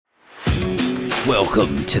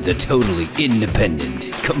Welcome to the totally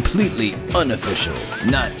independent, completely unofficial,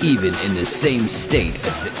 not even in the same state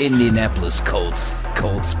as the Indianapolis Colts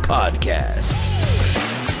podcast.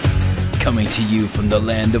 Coming to you from the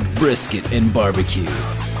land of brisket and barbecue,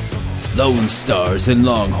 Lone Stars and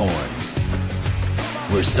Longhorns,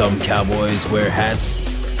 where some cowboys wear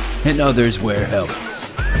hats and others wear helmets.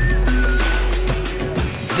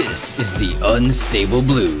 This is the Unstable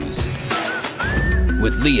Blues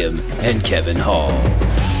with Liam and Kevin Hall.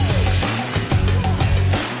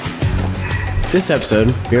 This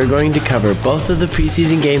episode, we are going to cover both of the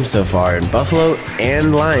preseason games so far in Buffalo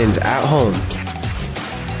and Lions at home.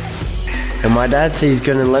 And my dad said he's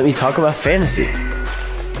going to let me talk about fantasy,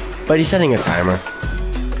 but he's setting a timer.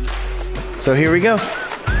 So here we go.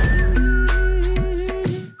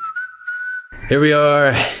 Here we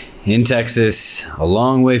are in Texas, a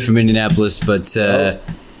long way from Indianapolis, but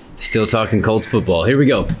still talking Colts football. Here we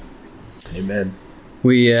go. Amen.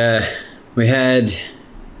 We had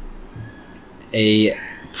a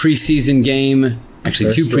preseason game,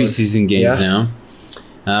 actually two preseason games now.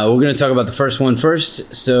 We're going to talk about the first one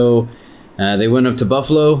first. So they went up to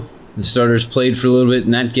Buffalo. The starters played for a little bit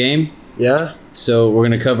in that game. Yeah. So we're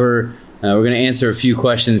going to answer a few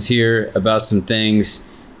questions here about some things,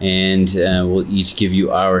 and we'll each give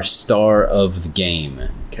you our star of the game.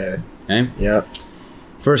 Okay. Yeah.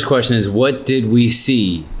 First question is, what did we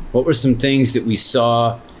see? What were some things that we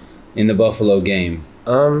saw in the Buffalo game?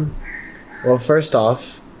 Well, first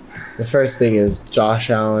off, the first thing is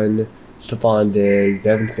Josh Allen, Stephon Diggs,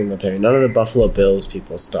 Devin Singletary. None of the Buffalo Bills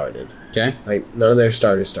people started. Okay. Like, none of their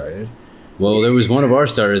starters started. Well, there was one of our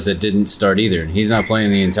starters that didn't start either, and he's not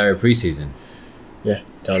playing the entire preseason. Yeah,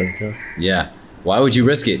 Jonathan Taylor. Yeah. Why would you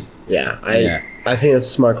risk it? Yeah, I think that's a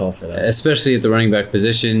smart call for that. Especially at the running back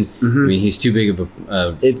position. Mm-hmm. I mean, he's too big of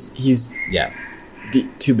a... he's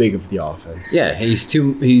too big of the offense. Yeah, he's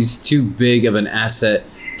too big of an asset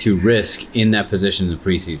to risk in that position in the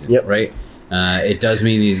preseason. Yep. Right? It does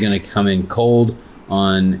mean he's going to come in cold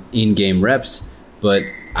on in-game reps, but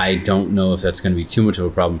I don't know if that's going to be too much of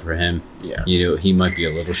a problem for him. Yeah. He might be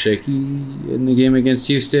a little shaky in the game against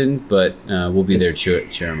Houston, but we'll be there to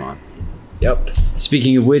cheer him on. Yep.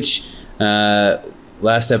 Speaking of which,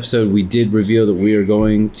 last episode we did reveal that we are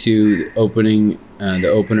going to the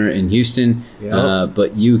opener in Houston. Yep.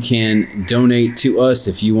 But you can donate to us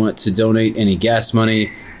if you want to donate any gas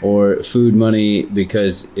money or food money,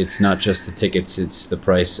 because it's not just the tickets, it's the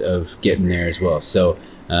price of getting there as well. So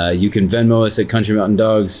you can Venmo us at Country Mountain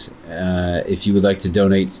Dogs if you would like to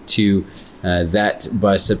donate to that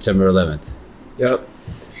by September 11th. Yep.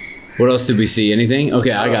 What else did we see? Anything?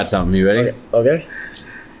 Okay, I got something. You ready? Okay.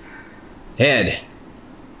 Had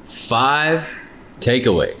 5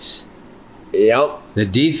 takeaways. Yep. The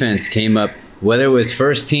defense came up, whether it was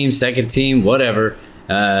first team, second team, whatever,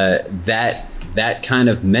 that kind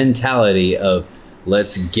of mentality of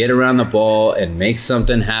let's get around the ball and make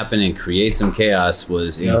something happen and create some chaos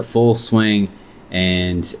was in full swing.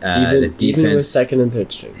 And the defense... Even with second and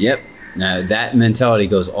third strings. Yep. Now, that mentality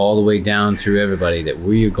goes all the way down through everybody, that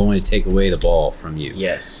we are going to take away the ball from you.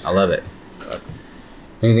 Yes. I love it.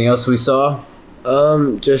 Anything else we saw?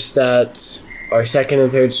 Just that our second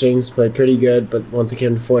and third strings played pretty good, but once it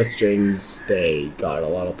came to fourth strings, they got a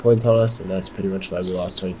lot of points on us, and that's pretty much why we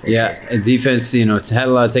lost 24. Yeah, defense, had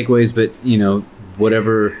a lot of takeaways, but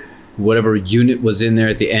whatever unit was in there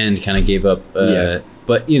at the end kind of gave up.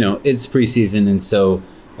 But it's preseason, and so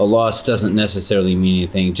a loss doesn't necessarily mean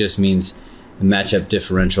anything. It just means the matchup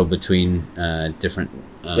differential between different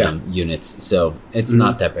units. So it's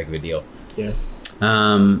not that big of a deal. Yeah.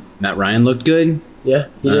 Matt Ryan looked good. Yeah,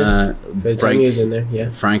 he did. Frank was in there. Yeah.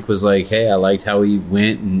 Frank was like, "Hey, I liked how he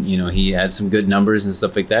went, and he had some good numbers and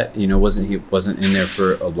stuff like that. He wasn't in there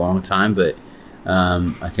for a long time, but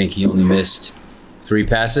I think he only missed 3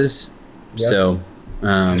 passes. Yep. So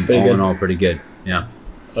all in all, pretty good. Yeah.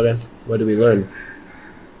 Okay. What did we learn?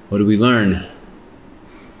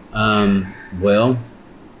 Well,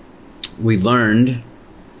 we learned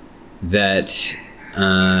that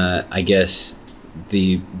I guess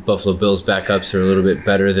the Buffalo Bills backups are a little bit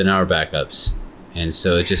better than our backups, and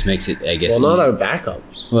so it just makes it, I guess. Well, not our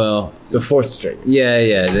backups. Well, the fourth string.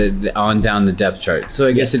 Yeah, the on down the depth chart. So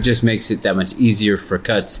I guess it just makes it that much easier for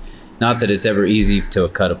cuts. Not that it's ever easy to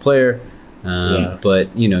cut a player, but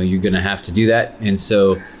you're going to have to do that, and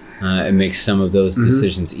so it makes some of those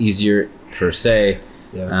decisions easier per se.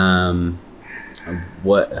 Yeah.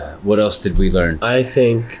 What else did we learn? I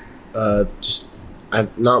think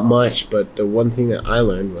not much, but the one thing that I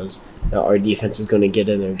learned was that our defense is going to get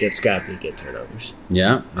in there, get scrappy, get turnovers.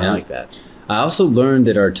 Yeah. I like that. I also learned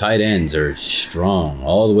that our tight ends are strong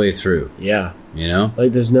all the way through. Yeah. You know?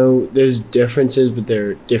 Like, there's differences, but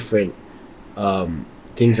they're different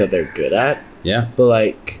things that they're good at. Yeah. But,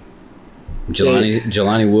 like...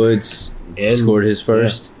 Jelani Woods scored his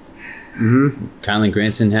first. Yeah. Mm-hmm. Kylan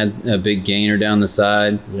Granson had a big gainer down the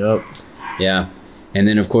side. Yep. Yeah. And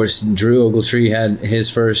then, of course, Drew Ogletree had his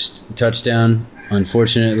first touchdown.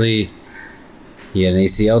 Unfortunately, he had an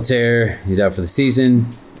ACL tear. He's out for the season.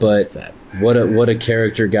 But Sad. what a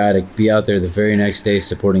character guy to be out there the very next day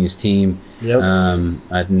supporting his team. Yep.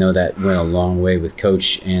 I know that went a long way with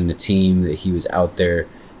Coach and the team that he was out there,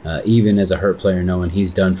 even as a hurt player, knowing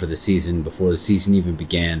he's done for the season before the season even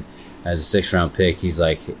began. As a 6th-round pick, he's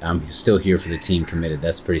like, I'm still here for the team, committed.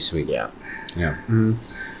 That's pretty sweet. Yeah. Yeah. Mm-hmm.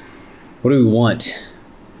 What do we want?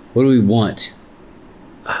 What do we want?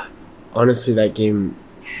 Honestly, that game,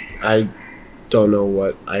 I don't know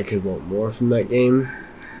what I could want more from that game.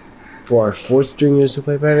 For our 4th stringers to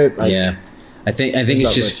play better, like, yeah, I think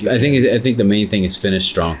it's just I think the main thing is finish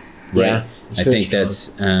strong, right? Yeah, I think that's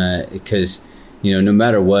because no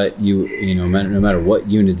matter what no matter what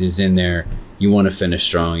unit is in there, you want to finish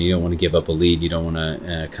strong. You don't want to give up a lead. You don't want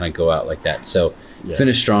to kind of go out like that. So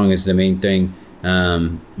finish strong is the main thing,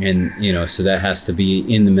 and so that has to be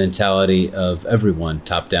in the mentality of everyone,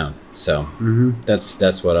 top down. So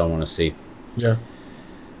that's what I want to see. Yeah.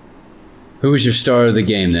 Who was your star of the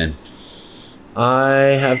game then?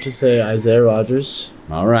 I have to say Isaiah Rodgers.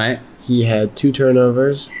 All right. He had 2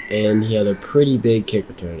 turnovers, and he had a pretty big kick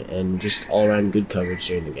return, and just all-around good coverage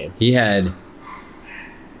during the game. He had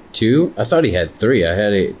 2? I thought he had 3. I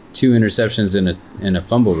had 2 interceptions and a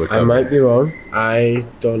fumble recovery. I might be wrong. I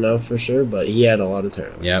don't know for sure, but he had a lot of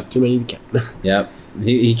turnovers. Yep. Too many to count. Yep.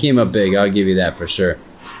 He came up big. I'll give you that for sure.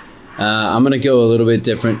 I'm going to go a little bit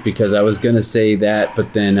different because I was going to say that,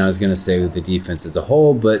 but then I was going to say with the defense as a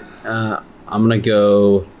whole, but I'm going to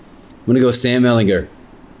go Sam Ehlinger.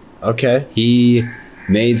 Okay. He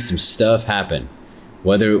made some stuff happen.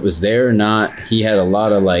 Whether it was there or not, he had a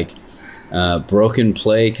lot of broken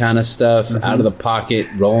play kind of stuff out of the pocket,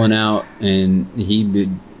 rolling out, and he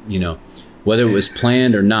would, whether it was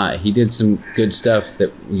planned or not, he did some good stuff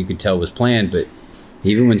that you could tell was planned, but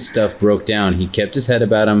even when stuff broke down, he kept his head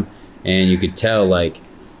about him, and you could tell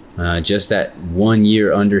just that 1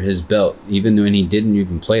 year under his belt, even when he didn't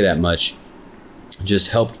even play that much, just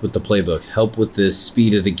helped with the playbook, helped with the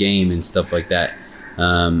speed of the game and stuff like that.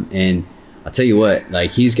 And I'll tell you what,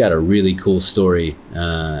 he's got a really cool story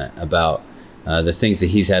about the things that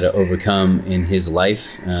he's had to overcome in his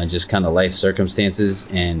life, just kind of life circumstances.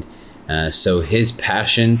 And so his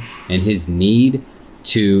passion and his need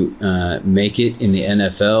to make it in the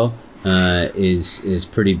NFL is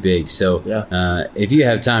pretty big. So if you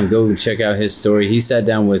have time, go check out his story. He sat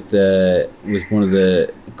down with one of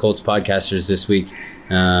the Colts podcasters this week.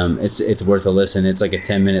 It's worth a listen. It's like a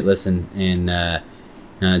 10-minute listen, and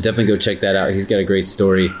definitely go check that out. He's got a great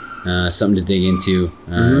story, something to dig into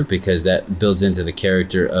because that builds into the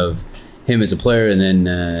character of him as a player, and then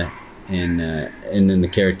the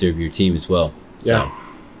character of your team as well. Yeah. So,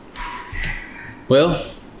 well,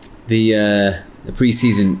 the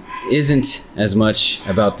preseason isn't as much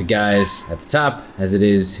about the guys at the top as it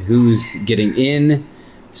is who's getting in.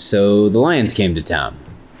 So the Lions came to town.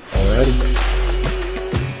 Alrighty.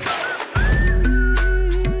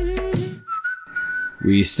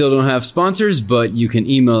 We still don't have sponsors, but you can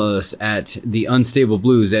email us at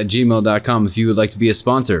theunstableblues@gmail.com if you would like to be a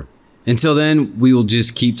sponsor. Until then, we will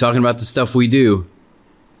just keep talking about the stuff we do.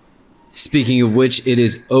 Speaking of which, it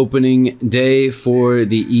is opening day for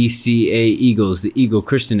the ECA Eagles, the Eagle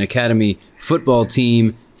Christian Academy football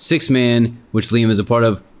team, 6-man, which Liam is a part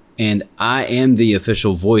of, and I am the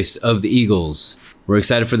official voice of the Eagles. We're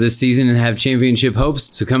excited for this season and have championship hopes,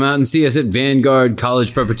 so come out and see us at Vanguard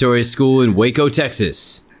College Preparatory School in Waco,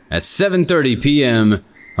 Texas at 7:30 p.m.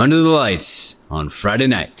 under the lights on Friday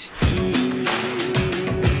night.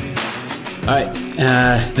 All right,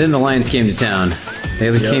 then the Lions came to town.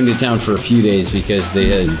 They came to town for a few days because they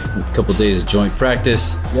had a couple days of joint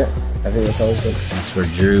practice. Yeah, I think that's always good. That's where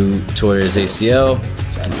Drew tore his ACL.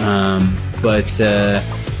 But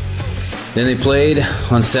then they played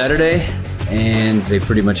on Saturday, and they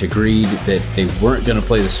pretty much agreed that they weren't going to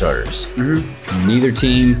play the starters. Neither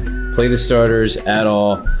team played the starters at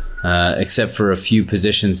all, except for a few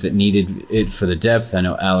positions that needed it for the depth. I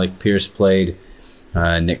know Alec Pierce played.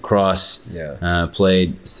 Nick Cross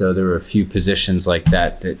played, so there were a few positions like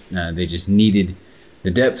that they just needed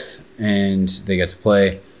the depth, and they got to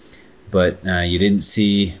play. But you didn't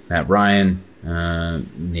see Matt Ryan,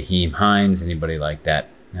 Naheem Hines, anybody like that,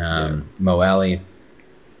 Mo Alley.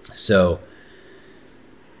 So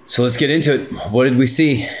So let's get into it. What did we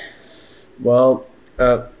see? Well,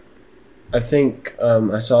 I think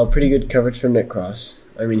I saw pretty good coverage from Nick Cross.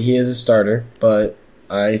 I mean, he is a starter, but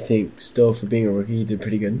I think still for being a rookie, he did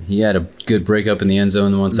pretty good. He had a good breakup in the end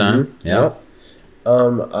zone one time. Mm-hmm. Yeah.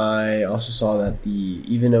 Yep. I also saw that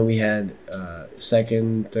even though we had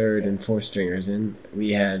second, third, and fourth stringers in,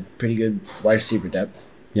 we had pretty good wide receiver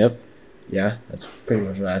depth. Yep. Yeah, that's pretty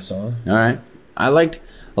much what I saw. All right. I liked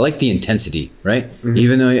the intensity, right? Mm-hmm.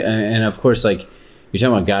 Even though, and of course, like you're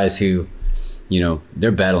talking about guys who,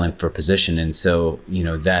 they're battling for position, and so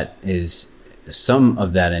that is some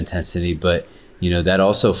of that intensity, but that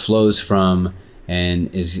also flows from and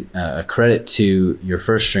is a credit to your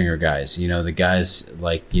first stringer guys. The guys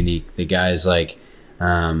like Unique, the guys like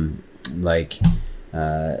Gilmore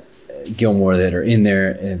that are in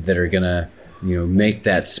there that are gonna make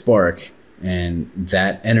that spark, and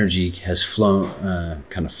that energy has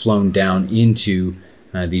flown down into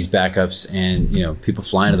these backups, and people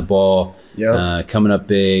flying to the ball, coming up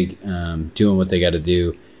big, doing what they got to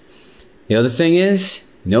do. The other thing is,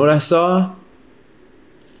 what I saw?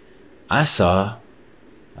 I saw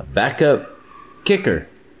a backup kicker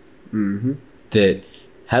that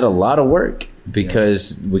had a lot of work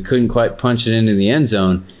because we couldn't quite punch it into the end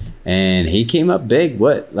zone, and he came up big.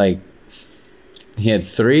 He had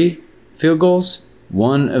 3 field goals,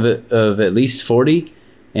 one of at least 40,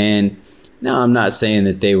 and now I'm not saying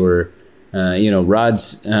that they were,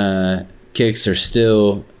 Rod's kicks are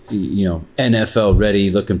still, NFL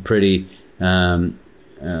ready, looking pretty.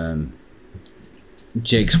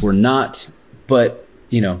 Jake's were not, but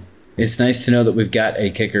it's nice to know that we've got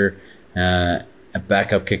a kicker, a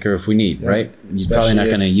backup kicker if we need, right? You're probably not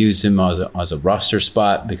going to use him as a roster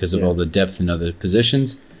spot because of all the depth in other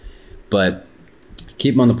positions, but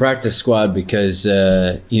keep him on the practice squad because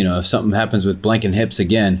if something happens with blanking hips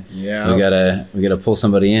again, we gotta pull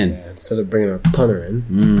somebody in. Yeah, instead of bringing a punter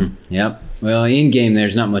in. Yep. Well, in game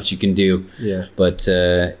there's not much you can do. Yeah. But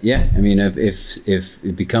I mean, if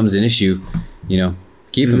it becomes an issue,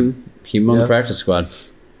 keep him on the practice squad.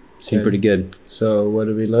 Seemed pretty good. So what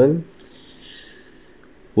did we learn?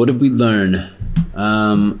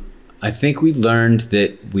 I think we learned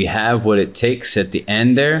that we have what it takes at the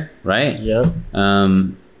end there, right? Yeah.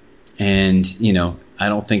 And I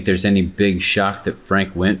don't think there's any big shock that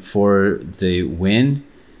Frank went for the win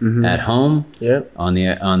at home. Yeah. On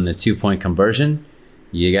the 2-point conversion.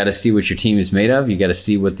 You got to see what your team is made of. You got to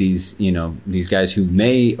see what these guys who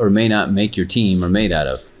may or may not make your team are made out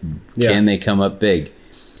of. Yeah. Can they come up big?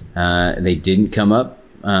 They didn't come up,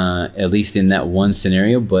 at least in that one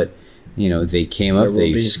scenario, but they came up.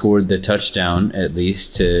 They scored the touchdown at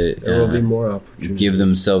least to there will be more opportunity. Give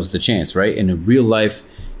themselves the chance, right? In a real life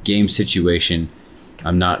game situation,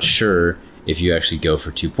 I'm not sure if you actually go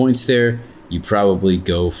for 2 points there. You probably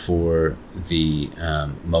go for the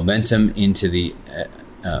momentum into the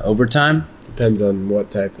overtime. Depends on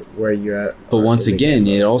where you're at. But once again,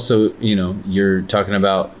 it also you're talking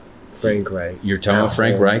about Frank Reich. You're talking about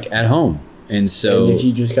Frank Reich at home, and so if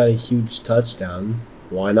you just got a huge touchdown,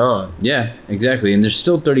 why not? Yeah, exactly. And there's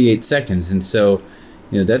still 38 seconds, and so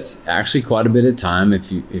that's actually quite a bit of time if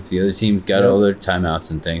the other team's got all their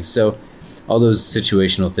timeouts and things. So all those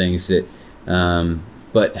situational things that.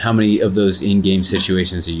 But how many of those in-game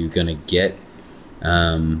situations are you going to get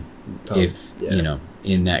in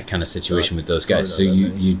that kind of situation with those guys? So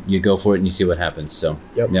you go for it and you see what happens. So,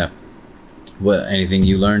 yeah. What, anything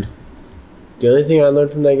you learned? The only thing I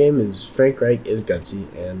learned from that game is Frank Reich is gutsy,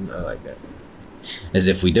 and I like that. As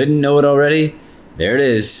if we didn't know it already, there it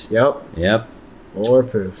is. Yep. More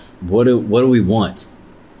proof. What do we want?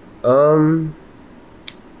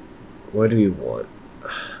 What do we want?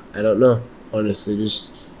 I don't know. Honestly,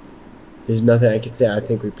 there's nothing I can say. I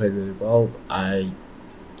think we played really well. I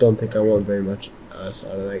don't think I want very much out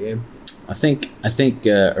of that game. I think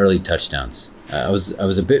early touchdowns. I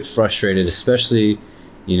was a bit frustrated, especially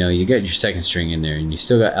you got your second string in there, and you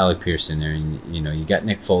still got Alec Pierce in there, and you got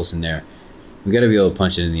Nick Foles in there. We got to be able to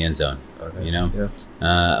punch it in the end zone. Okay. Yeah.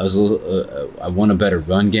 I was a little. I want a better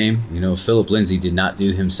run game. Philip Lindsay did not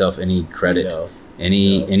do himself any credit,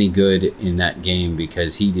 any good in that game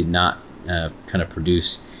because he did not. Kind of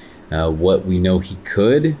produce what we know he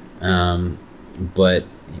could, but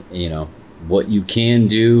what you can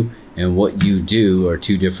do and what you do are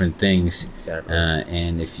two different things. Exactly.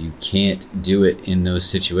 And if you can't do it in those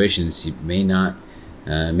situations, you may not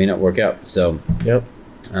work out. So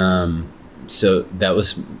so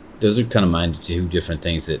those are kind of my 2 different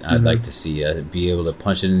things that I'd like to see. Be able to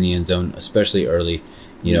punch it in the end zone, especially early.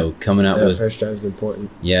 Coming out with first drive is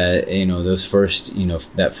important. Yeah, those first,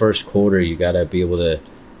 that first quarter, you got to be able to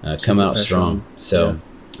come out strong. So,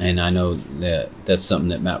 And I know that's something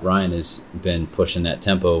that Matt Ryan has been pushing that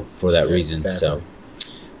tempo for that reason. Exactly.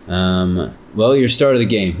 So, well, your star of the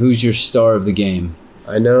game. Who's your star of the game?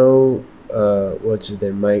 I know, what's his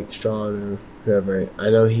name, Mike Strawn or whoever. I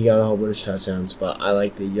know he got a whole bunch of touchdowns, but I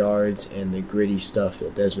like the yards and the gritty stuff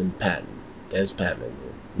that Des Patman did.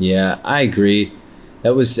 Yeah, I agree.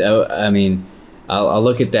 That was, I mean, I'll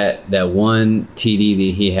look at that one TD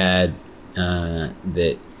that he had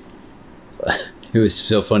that it was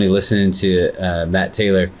so funny listening to Matt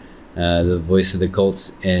Taylor, the voice of the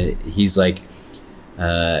Colts, and he's like,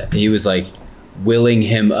 he was like willing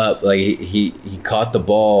him up, like he caught the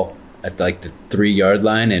ball at like the 3-yard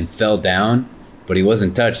line and fell down, but he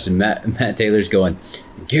wasn't touched. And Matt Taylor's going,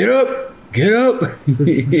 get up.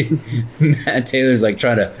 Matt Taylor's like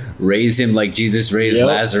trying to raise him like Jesus raised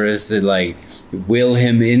Lazarus and like will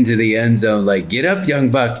him into the end zone. Like, get up, young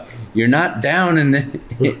buck. You're not down in the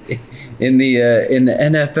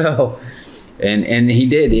NFL. And he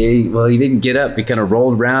did. He didn't get up. He kind of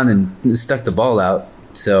rolled around and stuck the ball out.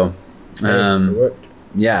 So,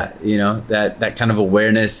 yeah, you know, that kind of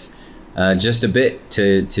awareness, just a bit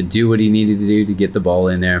to do what he needed to do to get the ball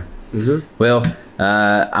in there. Mm-hmm. Well,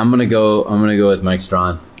 I'm gonna go with Mike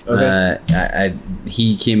Strawn. Okay.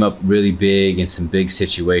 He came up really big in some big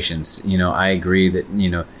situations. You know, I agree that, you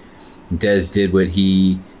know, Des did what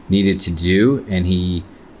he needed to do, and he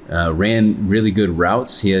ran really good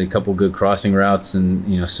routes. He had a couple good crossing routes and,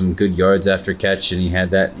 you know, some good yards after catch, and he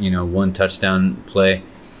had that, you know, 1 touchdown play.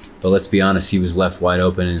 But let's be honest, he was left wide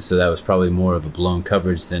open, and so that was probably more of a blown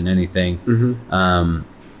coverage than anything. Mm-hmm.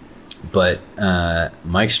 But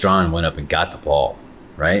Mike Strawn went up and got the ball,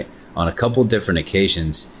 right? On a couple different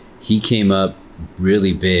occasions, he came up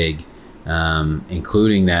really big,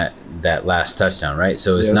 including that last touchdown, right?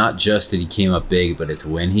 So it's not just that he came up big, but it's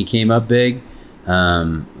when he came up big,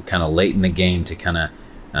 kind of late in the game to kind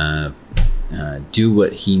of do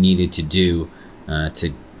what he needed to do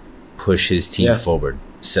to push his team forward.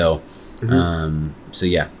 So, so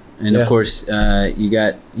yeah. And of course, you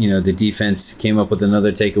got, you know, the defense came up with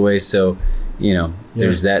another takeaway. So, you know,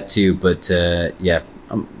 there's that too. But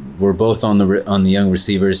we're both on the young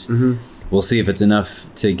receivers. Mm-hmm. We'll see if it's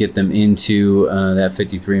enough to get them into that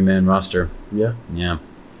 53-man roster. Yeah.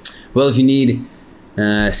 Well, if you need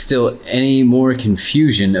still any more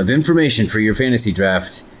confusion of information for your fantasy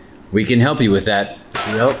draft, we can help you with that.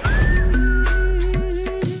 Yep.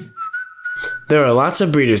 There are lots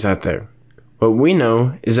of breeders out there. What we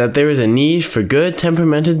know is that there is a need for good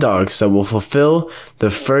temperamented dogs that will fulfill the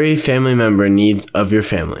furry family member needs of your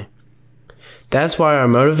family. That's why our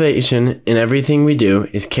motivation in everything we do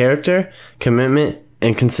is character, commitment,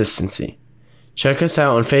 and consistency. Check us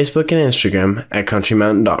out on Facebook and Instagram at Country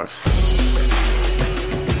Mountain Dogs.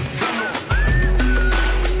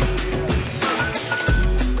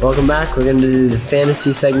 Welcome back. We're going to do the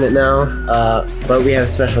fantasy segment now, but we have a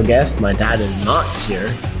special guest. My dad is not here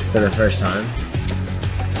for the first time.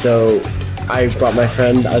 So I brought my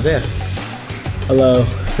friend Isaiah. Hello.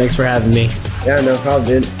 Thanks for having me. Yeah, no problem,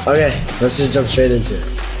 dude. Okay, let's just jump straight into it.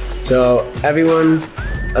 So everyone,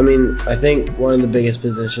 I mean, I think one of the biggest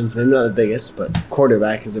positions, maybe not the biggest, but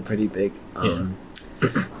quarterback is a pretty big,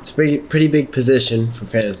 it's a pretty big position for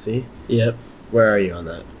fantasy. Yep. Where are you on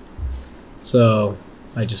that? So,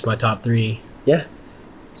 like just my top 3. Yeah.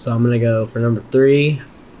 So I'm going to go for number 3.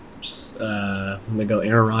 I'm going to go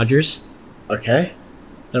Aaron Rodgers. Okay.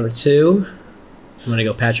 Number 2, I'm going to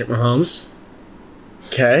go Patrick Mahomes.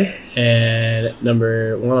 Okay. And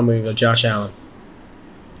number 1, I'm going to go Josh Allen.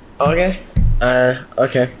 Okay.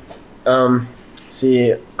 Okay.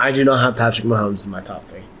 See, I do not have Patrick Mahomes in my top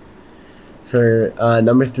 3. For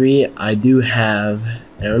number 3, I do have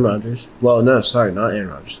Aaron Rodgers. Well, no, sorry, not Aaron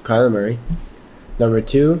Rodgers. Kyler Murray. Number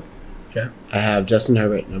 2, okay, I have Justin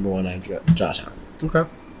Herbert. Number 1, I have Josh Allen. Okay.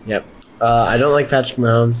 Yep. I don't like Patrick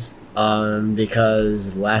Mahomes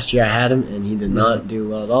because last year I had him and he did not do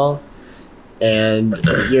well at all. And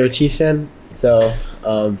you're a Chiefs fan, so...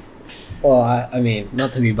 well, I mean,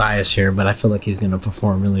 not to be biased here, but I feel like he's going to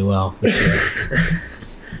perform really well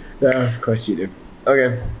this year. Yeah, of course you do.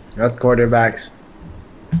 Okay, that's quarterbacks.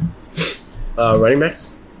 Running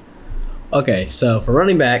backs? Okay, so for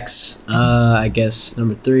running backs, I guess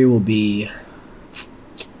number 3 will be...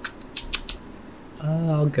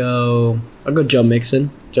 I'll go Joe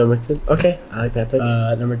Mixon. Joe Mixon? Okay, I like that pick.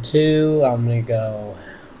 Number 2, I'm going to go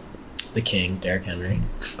the King, Derrick Henry.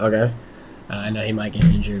 Okay. I know he might get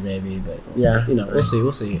injured maybe, but yeah, you know,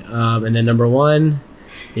 we'll see. And then number 1,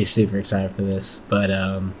 he's super excited for this, but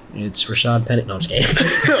it's Rashad Penny. No, I'm just kidding.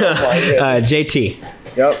 JT.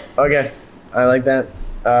 Yep. Okay, I like that.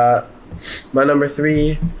 My number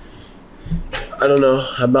 3, I don't know.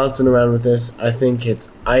 I'm bouncing around with this. I think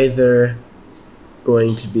it's either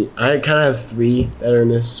going to be. I kind of have three that are in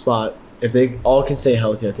this spot. If they all can stay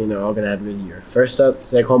healthy, I think they're all going to have a good year. First up,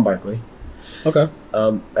 Saquon Barkley. Okay.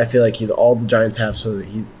 I feel like he's all the Giants have, so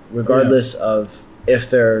he, regardless of if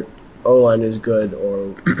their O-line is good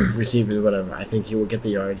or receivers or whatever, I think he will get the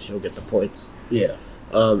yards, he'll get the points. Yeah.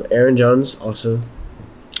 Aaron Jones also.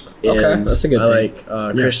 Okay, that's a good pick. I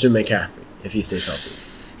like Christian McCaffrey if he stays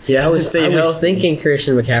healthy. I was thinking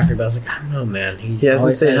Christian McCaffrey, but I was like, I don't know, man. He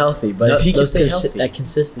hasn't stayed healthy, but if he can stay healthy. That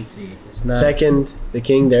consistency. It's not... Second, the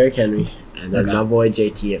King, Derrick Henry, and then my boy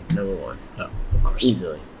JT at number 1. Oh, of course.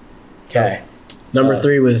 Easily. Okay. Number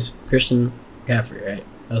 3 was Christian McCaffrey, right?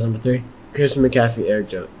 That was number 3? Christian McCaffrey,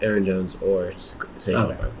 Aaron Jones, or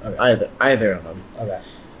Saquon. Okay. Either of them. Okay.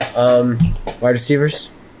 Wide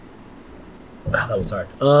receivers? Wow, that was hard.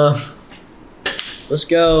 Let's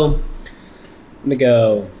go. I'm going to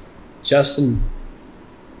go Justin.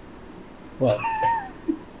 What?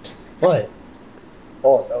 What?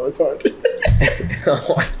 Oh, that was hard.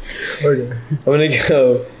 Okay. I'm going to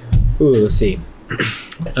go. Ooh, let's see.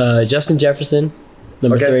 Justin Jefferson,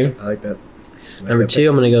 number 3. I like that. Number 2,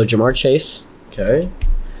 I'm going to go Jamar Chase. Okay.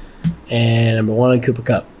 And number 1, Cooper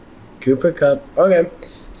Kupp. Cooper Kupp. Okay.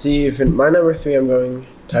 See, for my number 3, I'm going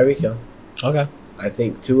Tyreek Hill. Okay. I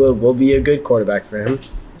think Tua will be a good quarterback for him.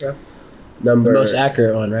 Yeah. The most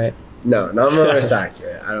accurate one, right? No, not most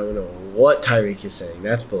accurate. I don't know what Tyreek is saying.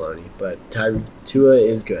 That's baloney. But Tua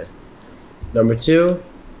is good. Number 2,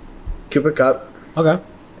 Cooper Kupp. Okay.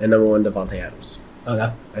 And number 1, Devontae Adams.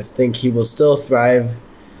 Okay. I think he will still thrive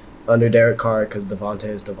under Derek Carr because Devontae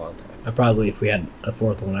is Devontae. If we had a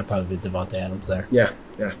fourth one, I'd probably be Devontae Adams there. Yeah.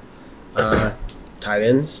 Tight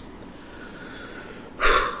ends.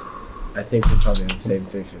 I think we're probably on the same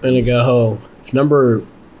thing. I'm going to go number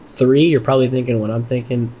 3. You're probably thinking what I'm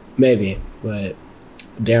thinking. Maybe. But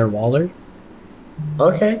Darren Waller.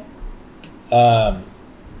 Okay.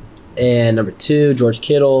 And number 2, George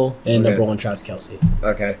Kittle. And number 1, Travis Kelce.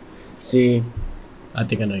 Okay. See, I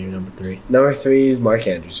think I know your number 3. Number 3 is Mark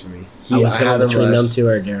Andrews for me. I was going between them two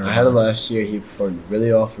or Darren I had him last year. He performed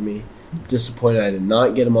really well for me. Disappointed I did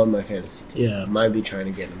not get him on my fantasy team. Yeah. Might be trying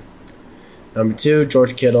to get him. Number 2,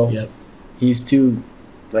 George Kittle. Yep. He's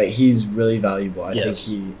really valuable. I Yes.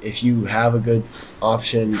 think if you have a good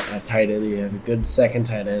option at tight end, you have a good second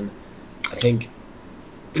tight end. I think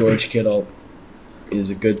George Kittle is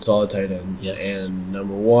a good solid tight end. Yes. And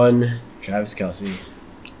number 1, Travis Kelce.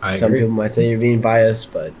 Some people might say you're being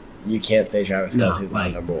biased, but you can't say Travis Kelce is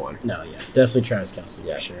not number 1. No, yeah. Definitely Travis Kelce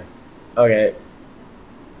for sure. Okay.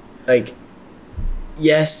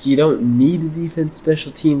 Yes, you don't need the defense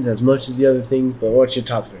special teams as much as the other things, but what's your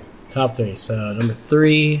top 3? Top 3. So, number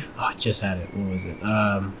 3. Oh, I just had it. What was it?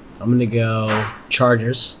 I'm going to go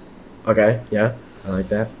Chargers. Okay, yeah. I like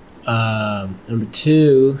that. Number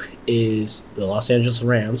 2 is the Los Angeles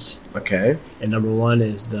Rams. Okay. And number 1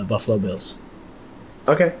 is the Buffalo Bills.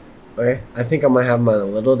 Okay. I think I might have mine a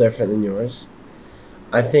little different than yours.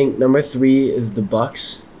 I think number 3 is the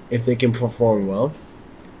Bucks, if they can perform well.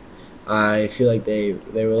 I feel like they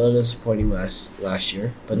were a little disappointing last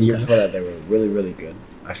year, but the year before that they were really, really good.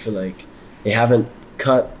 I feel like they haven't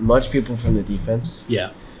cut much people from the defense.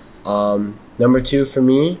 Yeah. Number 2 for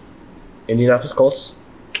me, Indianapolis Colts.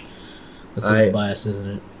 That's a little biased, isn't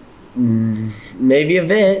it? Maybe a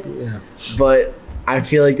bit. Yeah. But I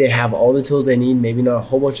feel like they have all the tools they need. Maybe not a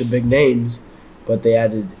whole bunch of big names, but they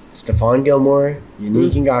added Stephon Gilmore,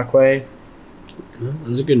 Unique Ngakoue.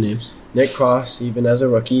 Those are good names. Nick Cross, even as a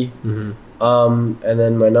rookie. Mm-hmm. And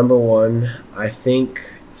then my number 1, I think,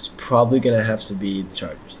 is probably going to have to be the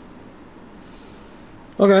Chargers.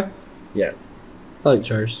 Okay. Yeah. I like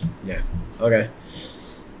Chargers. Yeah. Okay.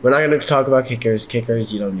 We're not going to talk about kickers.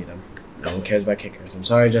 Kickers, you don't need them. No one cares about kickers. I'm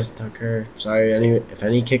sorry, Justin Tucker. Sorry, if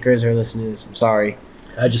any kickers are listening to this, I'm sorry.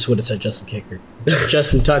 I just would have said Justin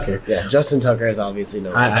Tucker. Yeah, Justin Tucker is obviously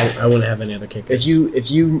no. I wouldn't have any other kickers.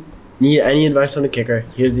 If you need any advice on a kicker,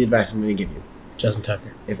 here's the advice I'm going to give you. Justin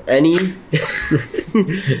Tucker. If any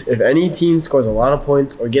team scores a lot of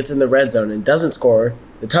points or gets in the red zone and doesn't score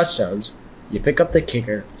the touchdowns, you pick up the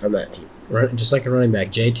kicker from that team. Just like a running back,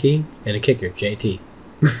 JT, and a kicker, JT.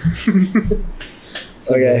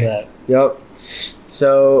 Okay. Yep.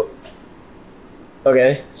 So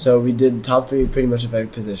we did top 3 pretty much of every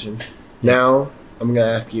position. Now I'm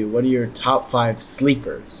gonna ask you, what are your top 5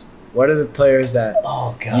 sleepers? What are the players that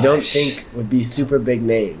you don't think would be super big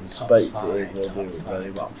names, they will do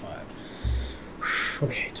really well? Top 5.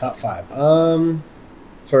 Okay, top 5.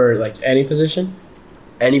 For like any position.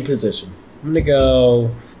 Any position. I'm gonna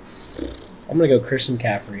go Christian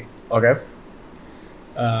McCaffrey. Okay.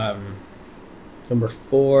 Number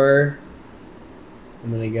 4,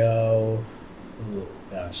 I'm going to go... Oh,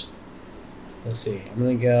 gosh. Let's see. I'm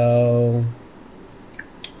going to go...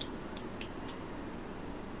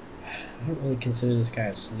 I don't really consider this guy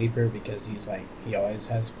a sleeper because he always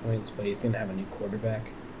has points, but he's going to have a new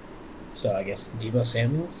quarterback. So I guess Deebo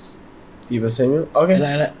Samuels? Deebo Samuel? Okay. And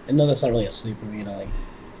I know that's not really a sleeper,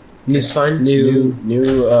 It's fine. New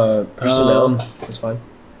personnel. It's fine.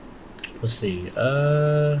 Let's see.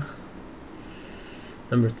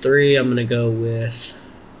 Number 3, I'm going to go with...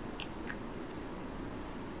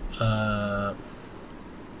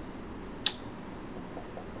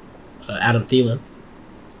 Adam Thielen.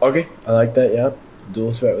 Okay, I like that, yeah.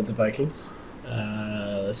 Dual threat with the Vikings.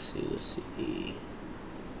 Let's see.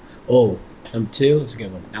 Oh, number 2, that's a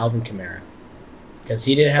good one. Alvin Kamara. Because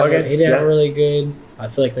he didn't have a really good... I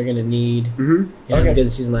feel like they're going to need... He had a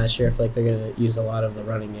good season last year. I feel like they're going to use a lot of the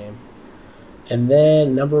running game. And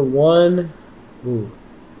then number 1... Ooh.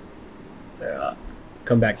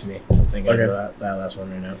 Come back to me. I'm thinking about that last one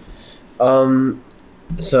right now.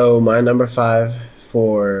 So my number 5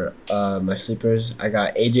 for my sleepers, I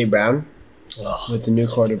got AJ Brown with the new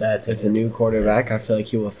quarterback. With the new quarterback, I feel like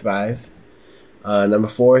he will thrive. Number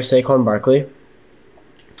 4, Saquon Barkley.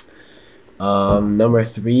 Number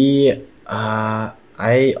 3,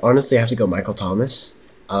 I honestly have to go Michael Thomas.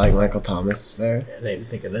 I like Michael Thomas there. I didn't even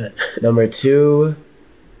think of that. Number 2,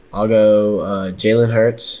 I'll go Jalen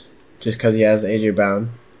Hurts, just because he has AJ Brown.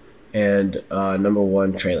 And number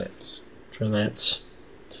 1, Trey Lance. Trey Lance.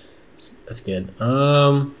 That's good.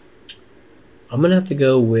 I'm gonna have to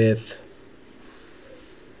go with.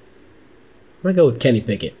 I'm gonna go with Kenny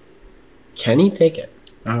Pickett. Kenny Pickett.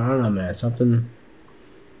 I don't know, man. Something.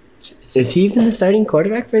 Is he even the starting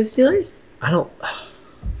quarterback for the Steelers? I don't.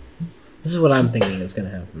 This is what I'm thinking is gonna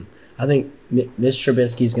happen. I think Mitch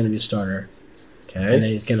Trubisky's gonna be a starter. Okay. And then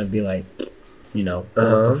he's gonna be like,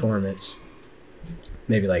 performance.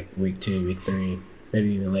 Maybe like week 2, week 3,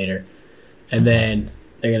 maybe even later, and then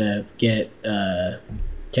they're gonna get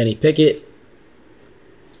Kenny Pickett,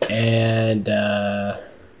 and Kenny.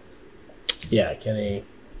 I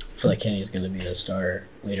feel like Kenny is gonna be the starter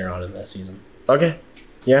later on in that season. Okay.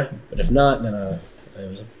 Yeah. But if not, then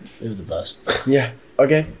it was a bust. Yeah.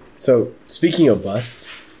 Okay. So speaking of busts,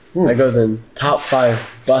 that goes in top 5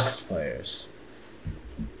 bust players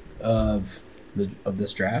of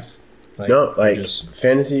this draft. Just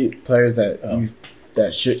fantasy players that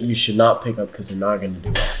you should not pick up because they're not going to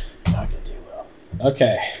do well. Not going to do well.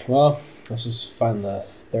 Okay, well, let's just find the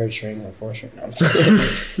 3rd strings and 4th string. No, I'm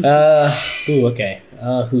kidding. Okay.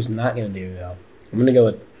 Who's not going to do well? I'm going to go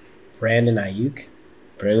with Brandon Ayuk.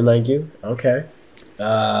 Brandon Ayuk? Okay.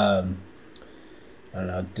 I don't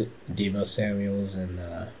know, Deebo Samuels and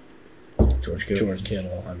George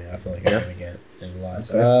Kittle. I mean, I feel like I'm going to get a lot.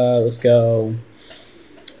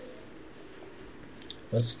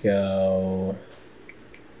 Let's go.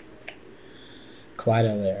 Clyde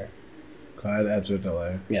Allaire. Clyde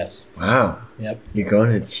Edwards-Helaire. Yes. Wow. Yep. You're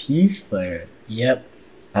going to Chiefs player. Yep.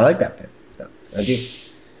 I like that pick. Yeah, I do. I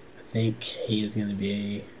think he is going to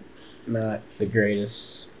be not the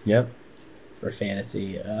greatest. Yep. For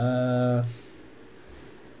fantasy. Can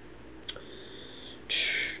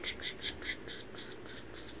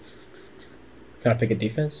I pick a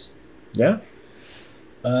defense? Yeah.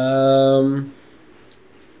 No,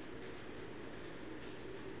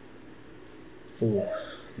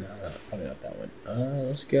 probably not that one.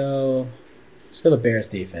 Let's go the Bears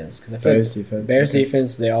defense because I feel Bears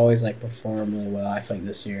defense they always perform really well. I feel like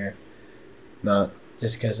this year, not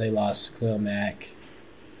just because they lost Khalil Mack.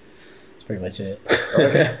 That's pretty much it.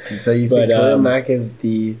 Okay, so you think Khalil Mack is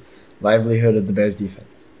the livelihood of the Bears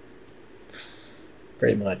defense?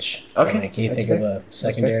 Pretty much. Okay, can you think of a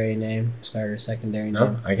secondary name, starter secondary name?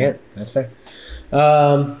 No, I can't. That's fair.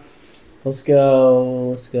 Let's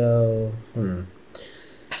go.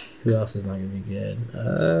 Who else is not going to be good?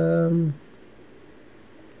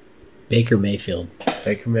 Baker Mayfield.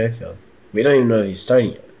 We don't even know if he's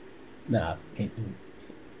starting yet. Nah,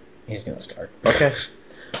 he's going to start. Okay.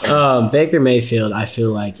 Baker Mayfield, I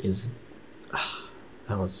feel like is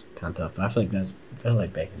that was kind of tough, but I feel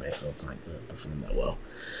like Baker Mayfield's not going to perform that well.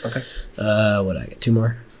 Okay. What I get? 2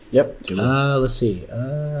 more. Yep. Let's see.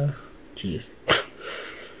 Jeez.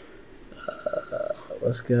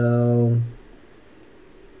 Let's go.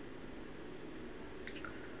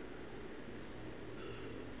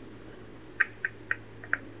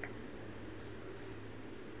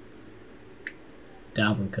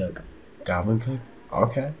 Dalvin Cook.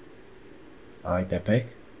 Okay. I like that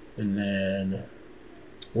pick. And then,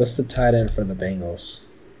 what's the tight end for the Bengals?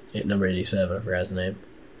 At number 87, I forgot his name.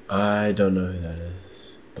 I don't know who that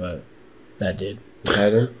is, but That dude.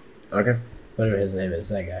 Tight end? Okay. Whatever his name is,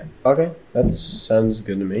 that guy. Okay. That sounds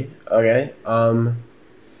good to me. Okay.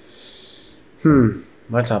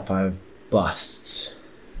 My top 5 busts.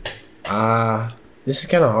 This is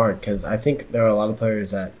kind of hard because I think there are a lot of players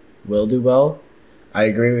that will do well. I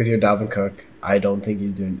agree with your Dalvin Cook. I don't think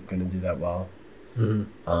he's going to do that well.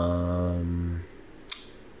 Mm-hmm.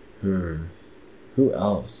 Who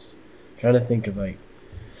else? I'm trying to think of like.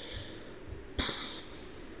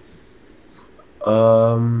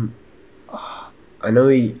 I know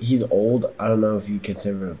he's old. I don't know if you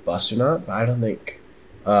consider him a bust or not, but I don't think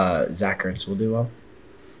Zach Ertz will do well.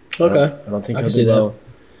 Okay. I don't think I he'll can see do well.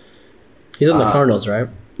 He's on the Cardinals, right?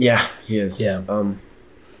 Yeah, he is. Yeah.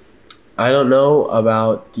 I don't know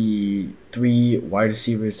about the 3 wide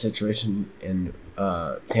receiver situation in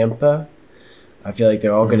Tampa. I feel like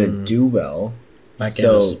they're all gonna do well. Mike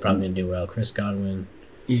Evans is probably gonna do well. Chris Godwin.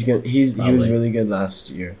 He was really good last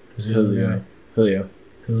year. Julio.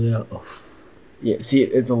 Oh. Yeah, see,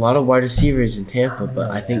 it's a lot of wide receivers in Tampa, but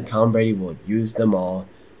I think Tom Brady will use them all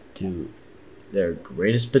to their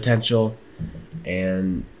greatest potential,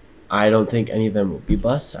 and I don't think any of them will be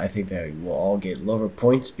busts. I think they will all get lower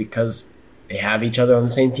points because they have each other on the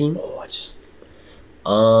same team.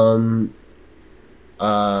 I'm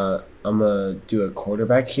gonna do a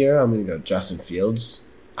quarterback here. I'm gonna go Justin Fields.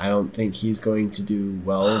 I don't think he's going to do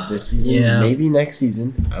well this season. Yeah. Maybe next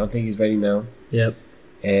season. I don't think he's ready now. Yep.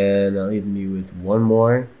 And I'll leave you with one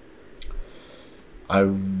more. I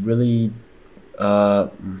really,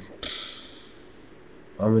 I'm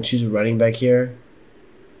gonna choose a running back here.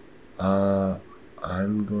 I'm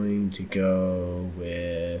going to go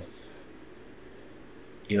with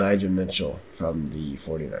Elijah Mitchell from the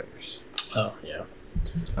 49ers. Oh, yeah.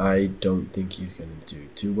 I don't think he's going to do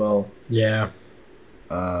too well. Yeah.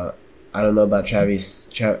 I don't know about Travis.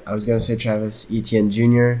 I was going to say Travis Etienne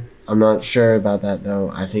Jr. I'm not sure about that,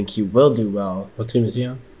 though. I think he will do well. What team is he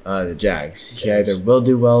on? The Jags. He either will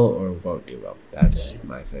do well or won't do well. That's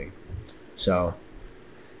my thing. So,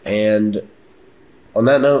 and on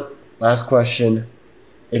that note, last question.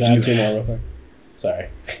 Can I have 2 more real quick? Sorry.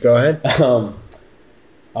 Go ahead.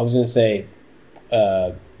 I was going to say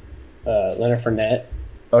Leonard Fournette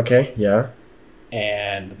Okay, yeah.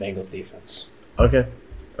 and the Bengals defense. Okay,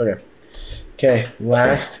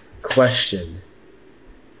 last question.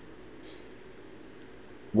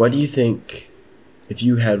 What do you think if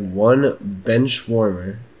you had one bench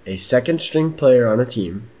warmer, a second string player on a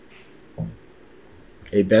team,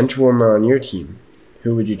 a bench warmer on your team,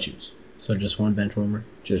 who would you choose? So just one bench warmer?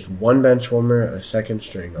 Just one bench warmer, a second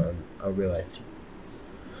string on a real life team.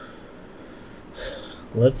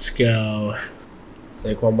 Let's go.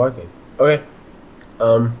 Saquon Barkley. Okay.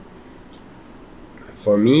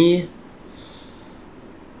 For me,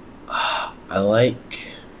 I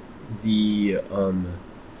like the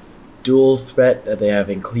dual threat that they have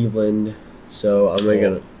in Cleveland. So I'm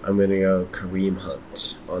gonna go Kareem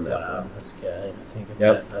Hunt on that. Wow, one. that's good. I think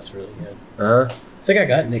that's really good. Uh-huh. I think I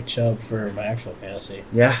got Nick Chubb for my actual fantasy.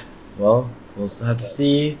 Yeah. Well, we'll have to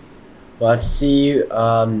see. We'll have to see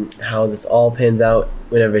how this all pans out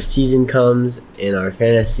whenever season comes in our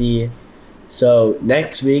fantasy. So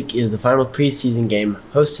next week is the final preseason game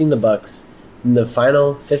hosting the Bucks. And the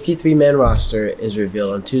final 53-man roster is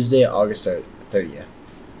revealed on Tuesday, August 30th.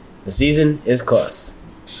 The season is close.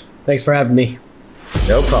 Thanks for having me.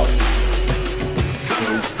 No problem.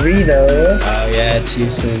 Game 3 though. Oh yeah,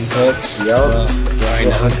 Chiefs and Colts. Yup. Well, we already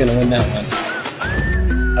know who's gonna win that one.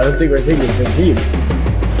 I don't think we're thinking the same team.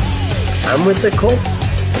 I'm with the Colts. I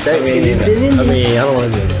don't want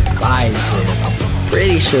to do it. I'm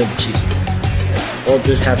pretty sure the Chiefs win. We'll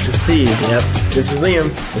just have to see. Yep. This is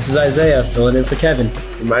Liam. This is Isaiah filling in for Kevin.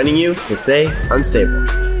 Reminding you to stay unstable.